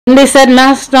When they said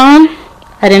masked on,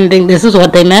 I didn't think this is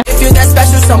what they meant. If you're that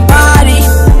special somebody,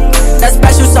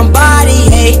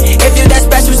 hey. If you're that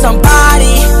special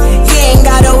somebody, you ain't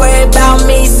gotta worry about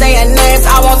me saying names,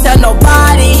 I won't tell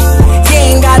nobody. You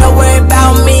ain't gotta worry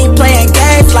about me playing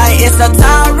games like it's a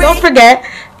time. Don't forget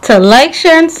to like,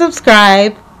 share, and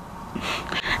subscribe.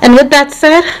 And with that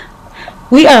said,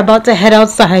 we are about to head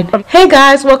outside. Hey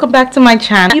guys, welcome back to my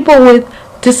channel. People with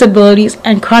disabilities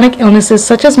and chronic illnesses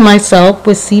such as myself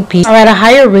with CP are at a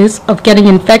higher risk of getting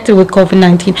infected with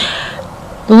COVID-19.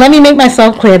 Let me make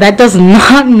myself clear. That does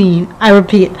not mean, I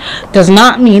repeat, does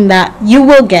not mean that you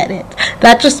will get it.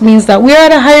 That just means that we are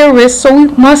at a higher risk, so we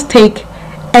must take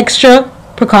extra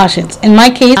precautions. In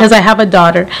my case, because I have a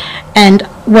daughter and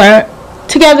we're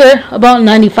together about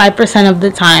 95% of the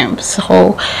time,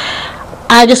 so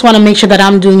I just want to make sure that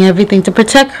I'm doing everything to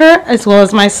protect her as well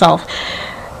as myself.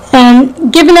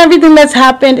 Given everything that's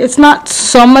happened, it's not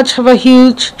so much of a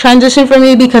huge transition for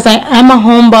me because I am a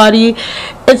homebody.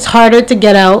 It's harder to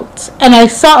get out. And I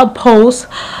saw a post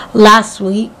last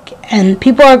week and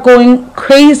people are going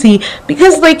crazy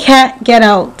because they can't get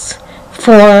out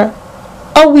for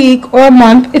a week or a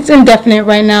month. It's indefinite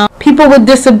right now. People with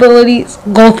disabilities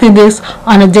go through this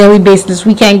on a daily basis.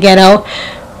 We can't get out,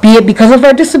 be it because of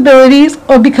our disabilities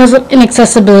or because of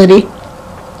inaccessibility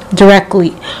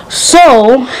directly.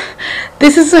 So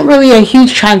this isn't really a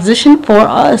huge transition for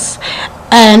us,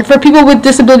 and for people with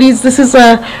disabilities this is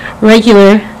a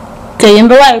regular day in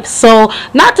the life. So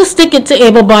not to stick it to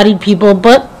able-bodied people,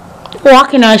 but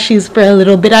walk in our shoes for a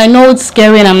little bit. I know it's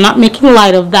scary and I'm not making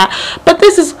light of that, but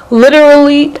this is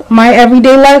literally my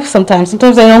everyday life. Sometimes I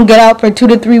don't get out for 2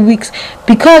 to 3 weeks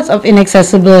because of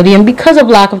inaccessibility and because of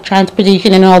lack of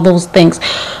transportation and all those things.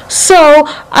 So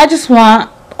I just want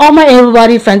all my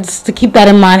able-bodied friends to keep that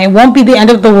in mind. It won't be the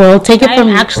end of the world. Take it from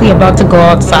me. I'm actually about to go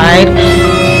outside.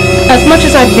 As much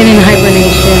as I've been in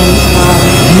hibernation,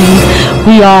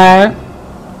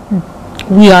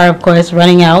 we are of course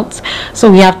running out, so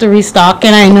we have to restock,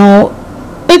 and I know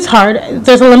it's hard.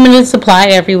 There's a limited supply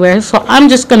everywhere, so I'm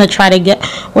just gonna try to get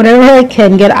whatever I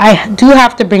can get. I do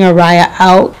have to bring Araya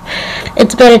out.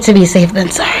 It's better to be safe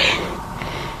than sorry.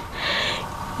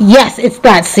 Yes, it's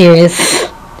that serious.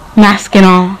 Mask and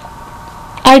all.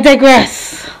 I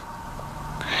digress.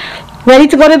 Ready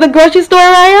to go to the grocery store,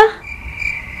 Araya?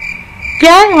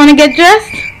 Yeah? You wanna get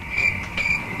dressed?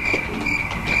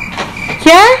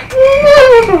 Yeah?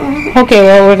 Okay,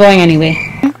 well, we're going anyway.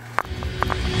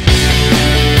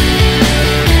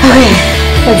 Okay,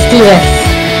 let's do this.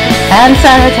 Hand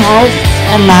sanitize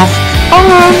and mask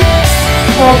on.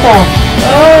 Okay.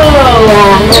 Oh!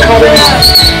 Yeah.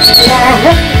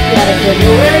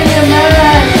 You're wearing your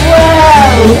mask.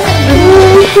 Wow!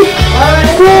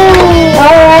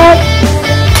 Alright.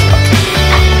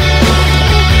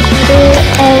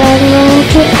 I'm going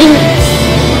to eat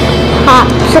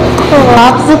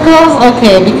popsicles.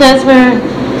 Okay, because we're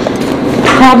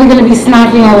probably going to be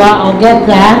snacking a lot, I'll get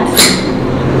that.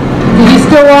 Do you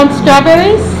still want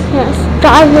strawberries? Yes,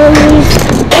 strawberries.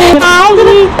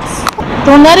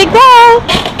 Don't let it go.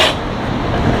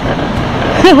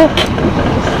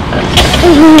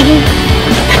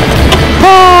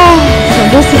 So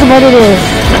this is what it is.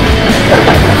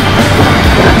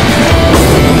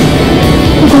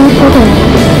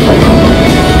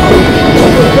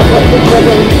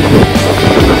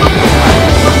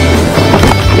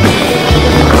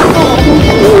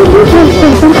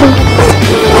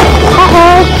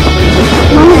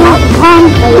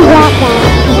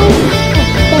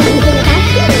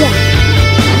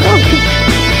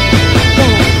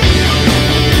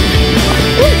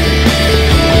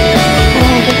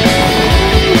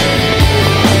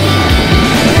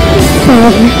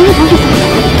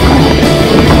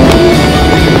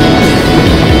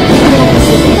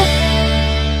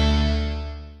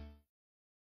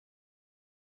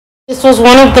 This was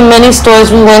one of the many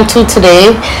stores we went to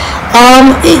today.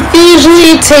 It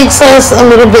usually takes us a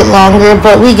little bit longer,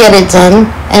 but we get it done.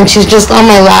 And she's just on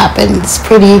my lap, and it's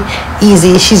pretty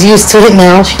easy. She's used to it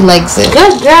now. She likes it.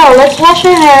 Good girl. Let's wash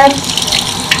your hands.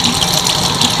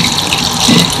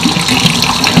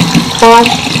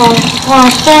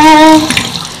 Wash your hands.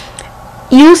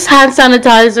 Use hand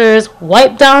sanitizers.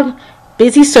 Wipe down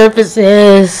busy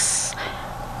surfaces.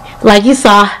 Like you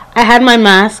saw, I had my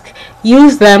mask.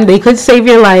 Use them. They could save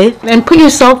your life. And put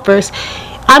yourself first.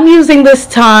 I'm using this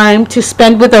time to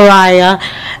spend with Araya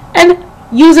and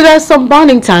use it as some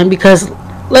bonding time because,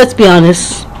 let's be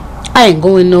honest, I ain't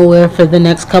going nowhere for the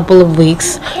next couple of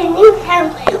weeks. Can you tell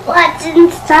me what's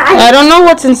inside? I don't know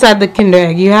what's inside the Kinder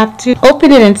Egg. You have to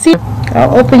open it and see.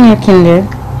 I'll open your Kinder.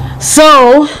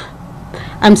 So,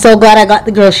 I'm so glad I got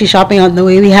the grocery shopping on the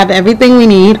way. We have everything we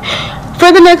need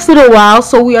for the next little while,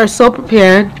 so we are so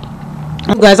prepared.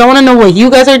 Guys, I want to know what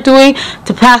you guys are doing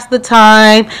to pass the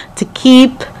time, to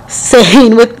keep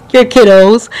sane with your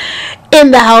kiddos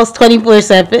in the house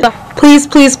 24/7. Please,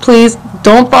 please, please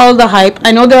don't follow the hype.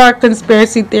 I know there are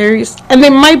conspiracy theories and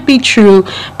they might be true,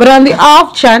 but on the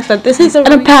off chance that this is a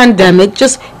pandemic,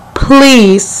 just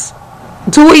please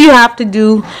do what you have to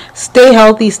do. Stay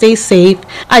healthy, stay safe.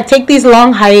 I take these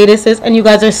long hiatuses and you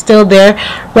guys are still there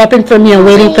repping for me and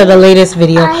waiting for the latest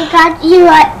video. I got you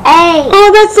an A.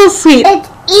 Oh, that's so sweet. It's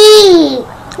E.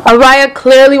 Araya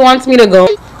clearly wants me to go.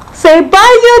 Say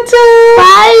bye, YouTube.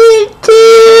 Bye,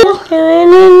 YouTube.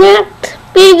 In the next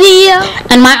video.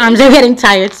 And my arms are getting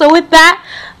tired. So with that,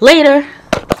 later.